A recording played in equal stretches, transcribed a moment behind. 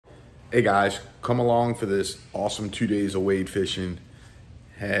Hey guys, come along for this awesome 2 days of wade fishing.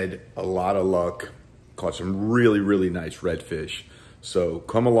 Had a lot of luck, caught some really nice redfish. So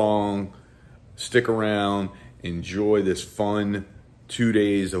come along, stick around, enjoy this fun 2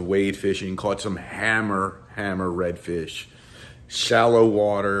 days of wade fishing. Caught some hammer redfish, shallow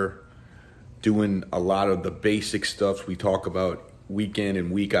water, doing a lot of the basic stuff we talk about week in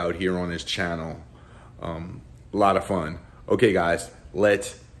and week out here on this channel. A lot of fun. Okay guys,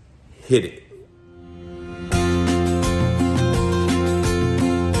 let's hit it.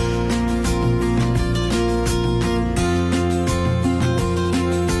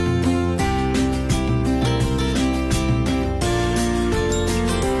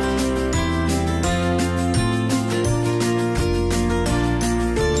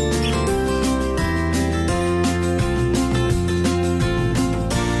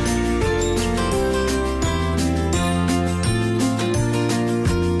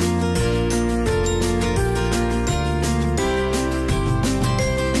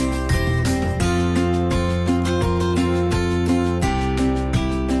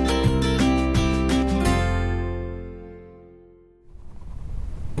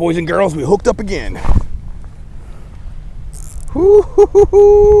 Boys and girls, we hooked up again. Woo-hoo-hoo-hoo.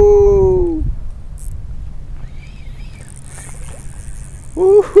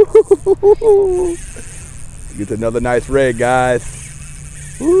 Woo-hoo-hoo-hoo. Get another nice red,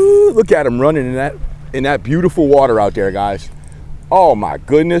 guys. Woo, look at him running in that beautiful water out there, guys. Oh my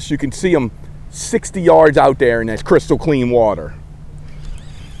goodness, you can see him 60 yards out there in that crystal clean water.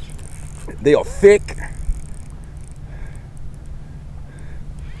 They are thick.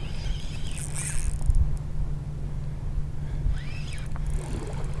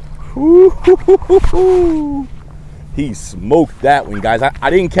 He smoked that one, guys. I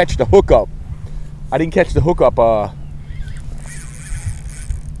didn't catch the hookup.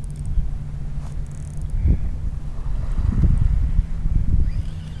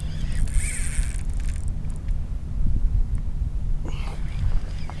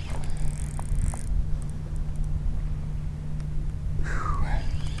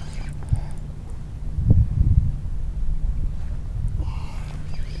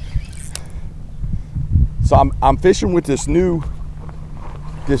 So I'm fishing with this new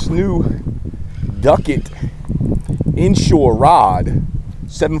Ducket inshore rod,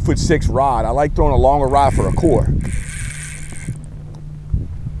 7'6" rod. I like throwing a longer rod for a cork.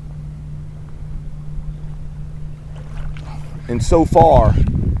 And so far,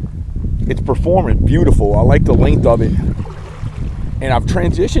 it's performing beautiful. I like the length of it. And I've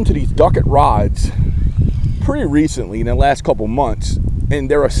transitioned to these Ducket rods pretty recently in the last couple months,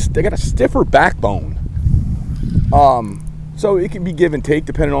 and they got a stiffer backbone. So it can be give and take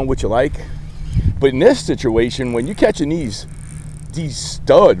depending on what you like. But in this situation, when you're catching these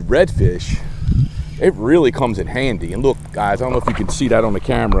stud redfish, it really comes in handy. And look, guys, I don't know if you can see that on the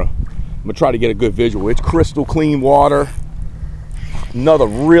camera. I'm gonna try to get a good visual. It's crystal clean water. Another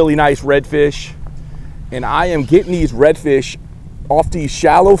really nice redfish. And I am getting these redfish off these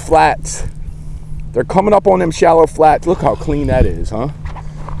shallow flats. They're coming up on them shallow flats. Look how clean that is, huh?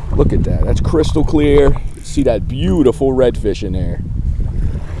 Look at that, that's crystal clear. See that beautiful redfish in there.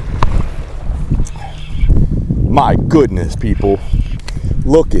 My goodness, people.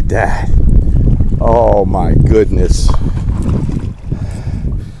 Look at that. Oh my goodness.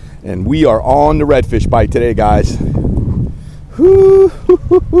 And we are on the redfish bite today, guys.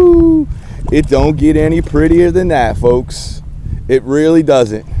 It don't get any prettier than that, folks. It really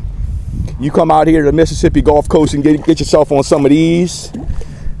doesn't. You come out here to the Mississippi Gulf Coast and get yourself on some of these.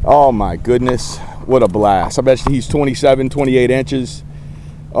 Oh my goodness. What a blast. I bet you he's 27, 28 inches.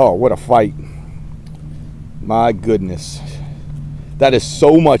 Oh, what a fight. My goodness. That is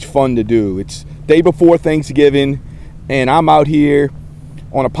so much fun to do. It's day before Thanksgiving, and I'm out here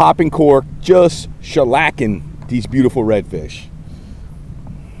on a popping cork just shellacking these beautiful redfish.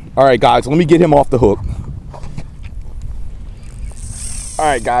 All right, guys, let me get him off the hook. All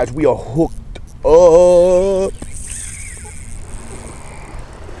right, guys, we are hooked up.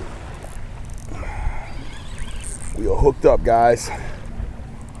 We are hooked up, guys.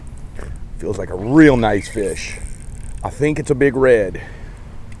 Feels like a real nice fish. I think it's a big red.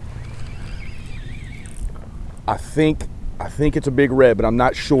 I think it's a big red, but I'm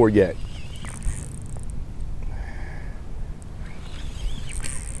not sure yet.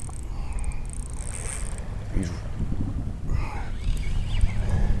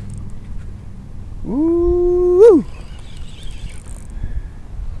 Woo!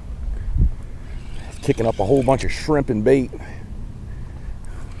 Kicking up a whole bunch of shrimp and bait.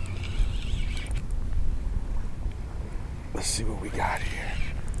 Let's see what we got here.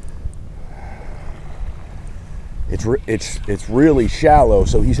 it's really shallow,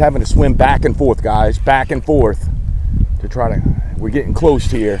 so he's having to swim back and forth, guys, back and forth to try to. We're getting close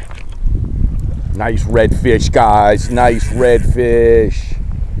here. Nice redfish, guys. Nice redfish.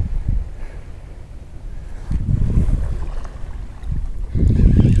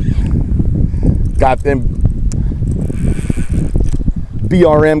 Got them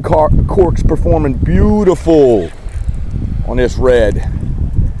BRM corks performing beautiful on this red.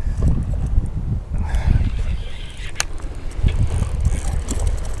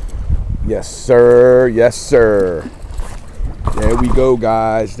 Yes, sir. Yes, sir. There we go,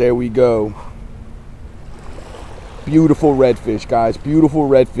 guys. There we go. Beautiful redfish, guys. Beautiful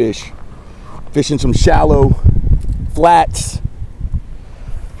redfish. Fishing some shallow flats.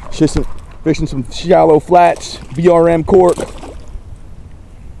 Fishing some shallow flats. BRM cork.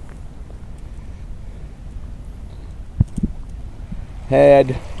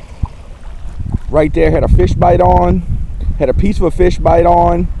 Had right there, had a fish bite on. Had a piece of a fish bite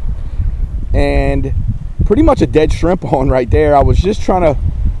on. And pretty much a dead shrimp on right there. I was just trying to,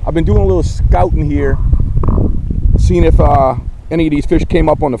 I've been doing a little scouting here, seeing if any of these fish came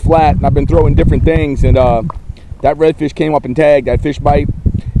up on the flat, and I've been throwing different things, and that redfish came up and tagged that fish bite,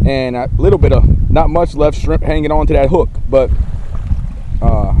 and a little bit of, not much left, shrimp hanging on to that hook, but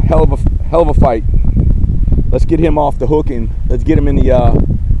hell of a fight. Let's get him off the hook and let's get him in the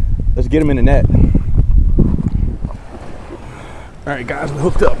net. All right, guys, we're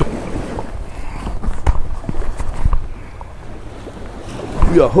hooked up.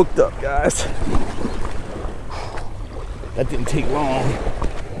 We are hooked up, guys. That didn't take long.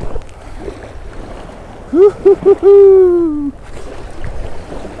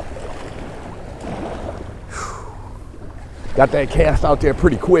 Got that cast out there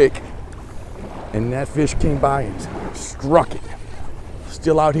pretty quick, and that fish came by and struck it.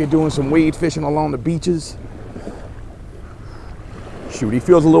 Still out here doing some wade fishing along the beaches. Shoot, he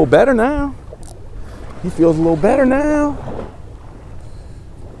feels a little better now. He feels a little better now.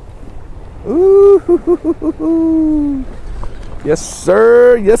 Ooh, yes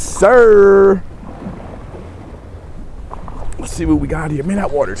sir, yes sir. Let's see what we got here. Man, that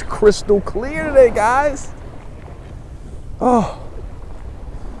water's crystal clear today, guys. Oh,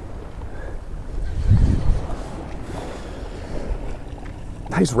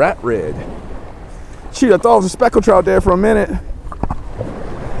 nice rat red. Shoot, I thought it was a speckled trout there for a minute.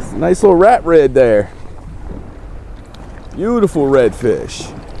 It's a nice little rat red there. Beautiful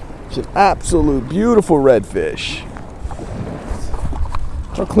redfish. It's an absolute beautiful redfish.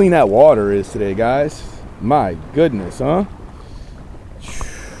 How clean that water is today, guys. My goodness, huh?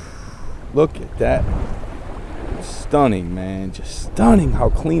 Look at that. Stunning, man. Just stunning how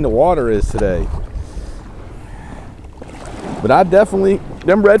clean the water is today. But I definitely,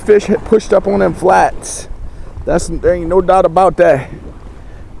 them redfish had pushed up on them flats. There ain't no doubt about that.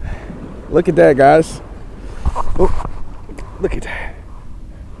 Look at that, guys. Oh, look at that.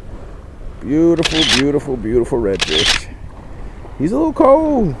 Beautiful, beautiful, beautiful redfish. He's a little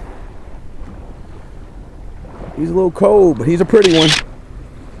cold. He's a little cold, but he's a pretty one.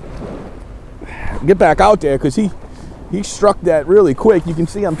 Get back out there, because he struck that really quick. You can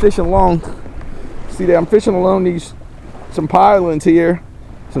see I'm fishing along. See that I'm fishing along these some pylons here,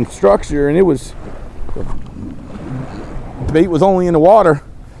 some structure, and it was, the bait was only in the water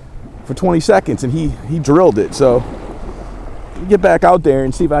for 20 seconds, and he drilled it. So get back out there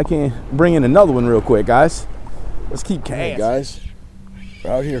and see if I can bring in another one real quick, guys. Let's keep casting. Hey guys,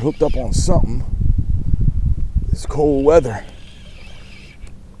 we're out here hooked up on something. It's cold weather.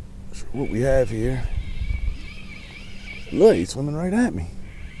 So what we have here, look, he's swimming right at me.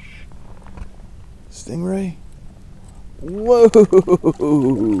 Stingray. Whoa, got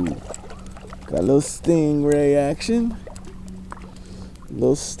a little stingray action.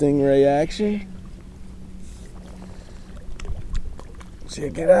 Little stingray action.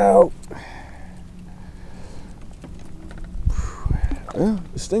 Check it out. Well,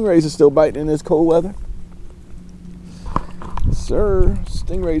 the stingrays are still biting in this cold weather. Sir,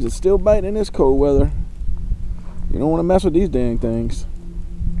 stingrays are still biting in this cold weather. You don't want to mess with these dang things.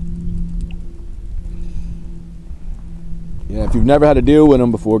 Yeah, if you've never had to deal with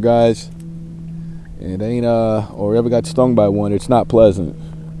them before, guys, it ain't or ever got stung by one, it's not pleasant.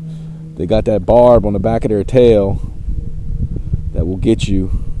 They got that barb on the back of their tail that will get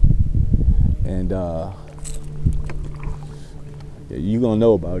you, and yeah, you're gonna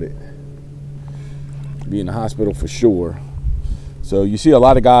know about it. Be in the hospital for sure. So you see a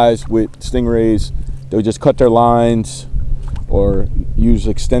lot of guys with stingrays, they'll just cut their lines or use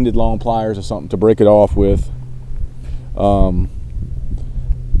extended long pliers or something to break it off with.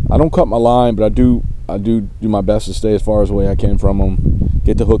 I don't cut my line, but I do my best to stay as far as away I can from them,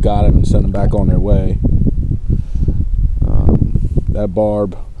 get the hook out of them, and send them back on their way. That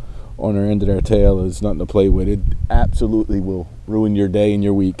barb on their end of their tail is nothing to play with. It absolutely will ruin your day and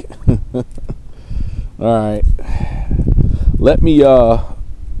your week. All right, let me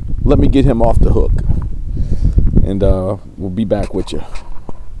get him off the hook, and we'll be back with you.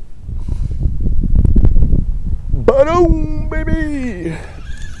 Boom, baby!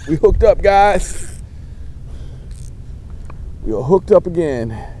 We hooked up, guys. We are hooked up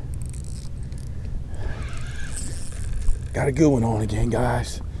again. Got a good one on again,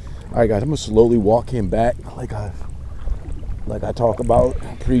 guys. All right, guys, I'm gonna slowly walk him back like I talk about,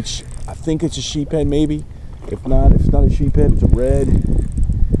 preach. I think it's a sheephead, maybe. If not, if it's not a sheephead, it's a red.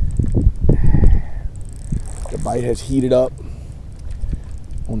 The bite has heated up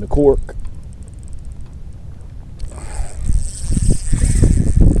on the cork.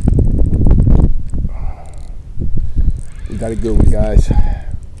 We got a good one, guys.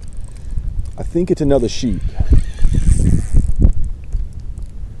 I think it's another sheep.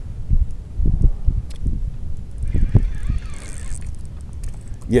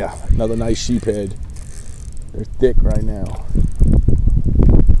 Yeah, another nice sheephead. They're thick right now.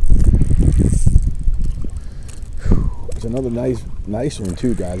 It's another nice one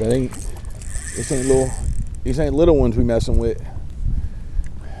too, guys. These ain't little ones we messing with.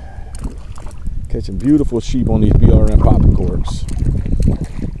 Catching beautiful sheep on these BRM popping corks.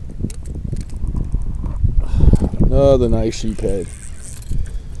 Another nice sheephead.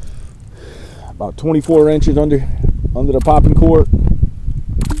 About 24 inches under the popping cork.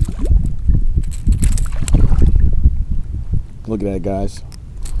 Look at that, guys.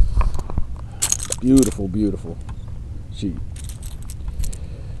 Beautiful, beautiful sheep.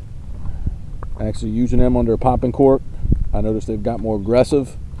 Actually using them under a popping cork. I noticed they've got more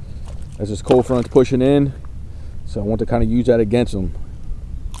aggressive as this cold front's pushing in. So I want to kind of use that against them.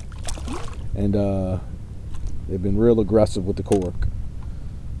 And they've been real aggressive with the cork.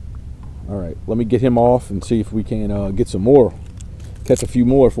 All right, let me get him off and see if we can get some more. Catch a few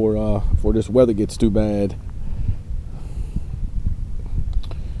more before this weather gets too bad.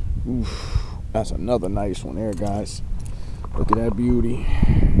 Oof, that's another nice one there, guys. Look at that beauty.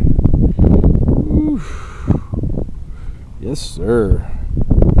 Oof. Yes, sir.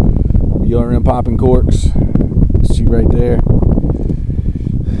 BRM popping corks. See right there.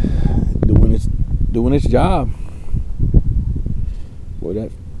 Doing its job. Boy,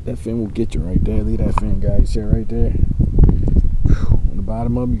 that fin will get you right there. Leave that fin, guys. See it right there. On the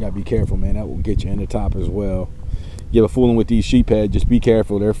bottom of them, you gotta be careful, man. That will get you in the top as well. You ever fooling with these sheephead, just be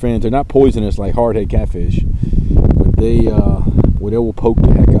careful. Their fins, they're not poisonous like hardhead catfish, but they will poke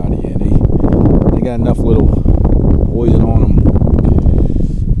the heck out of you. They got enough little poison on them,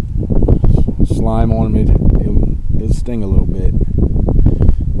 slime on them. It'll sting a little bit.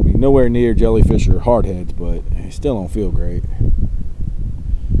 I mean, nowhere near jellyfish or hardheads, but it still don't feel great.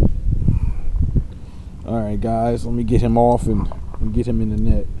 All right, guys, let me get him off and get him in the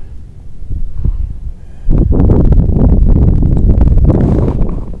net.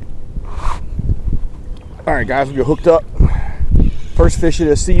 All right, guys, we're hooked up. First fish of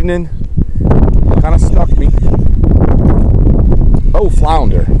this evening. Kind of stuck me. Oh,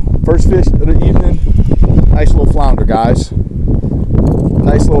 flounder. First fish of the evening. Nice little flounder, guys.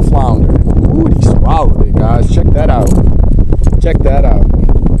 Nice little flounder. Ooh, he swallowed it, guys. Check that out. Check that out.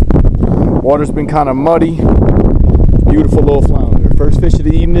 Water's been kind of muddy. Beautiful little flounder. First fish of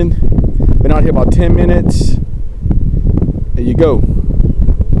the evening. Been out here about 10 minutes. There you go.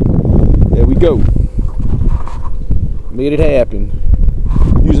 There we go. Made it happen.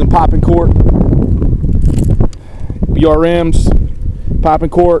 Using popping cork, BRMs, popping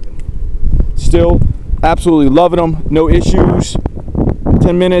cork. Still absolutely loving them. No issues.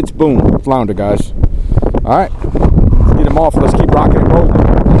 10 minutes, boom, flounder, guys. All right, let's get them off. Let's keep rocking and rolling.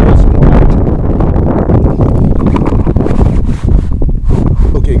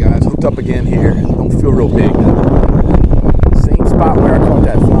 Okay, guys, hooked up again here. Don't feel real big. Same spot where I caught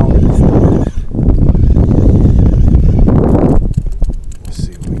that flounder before.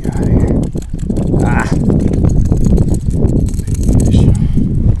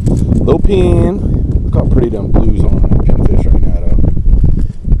 Low pin. Look how pretty them blues on that pinfish right now, though.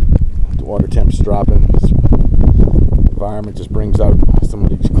 The water temp's dropping. This environment just brings out some of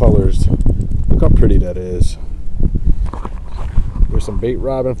these colors. Look how pretty that is. There's some bait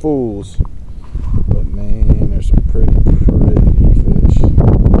robbing fools, but man, there's some pretty fish.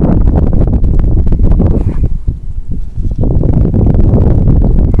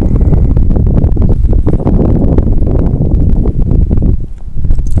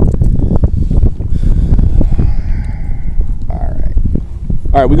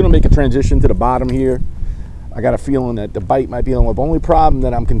 All right, we're gonna make a transition to the bottom here. I got a feeling that the bite might be on. The only problem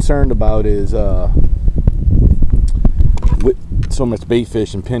that I'm concerned about is with so much bait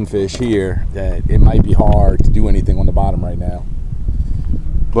fish and pinfish here that it might be hard to do anything on the bottom right now.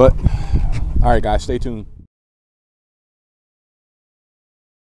 But all right, guys, stay tuned.